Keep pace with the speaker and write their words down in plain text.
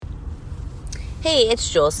Hey, it's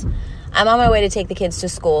Jules. I'm on my way to take the kids to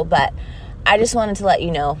school, but I just wanted to let you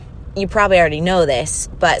know, you probably already know this,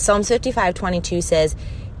 but Psalms 55:22 says,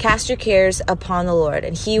 "Cast your cares upon the Lord,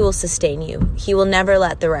 and He will sustain you. He will never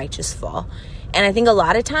let the righteous fall." And I think a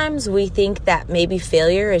lot of times we think that maybe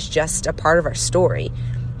failure is just a part of our story.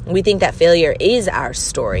 We think that failure is our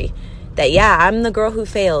story. That, yeah, I'm the girl who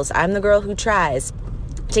fails. I'm the girl who tries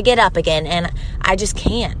to get up again, and I just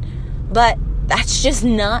can't. But that's just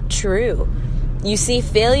not true. You see,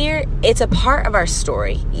 failure, it's a part of our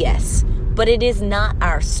story, yes, but it is not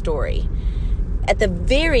our story. At the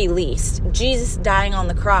very least, Jesus dying on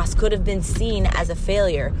the cross could have been seen as a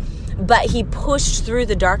failure, but he pushed through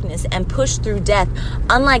the darkness and pushed through death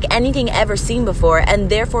unlike anything ever seen before, and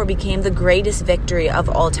therefore became the greatest victory of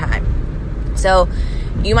all time. So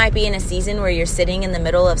you might be in a season where you're sitting in the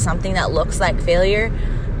middle of something that looks like failure,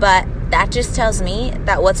 but that just tells me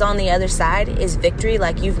that what's on the other side is victory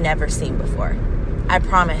like you've never seen before. I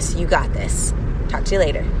promise you got this. Talk to you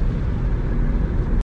later.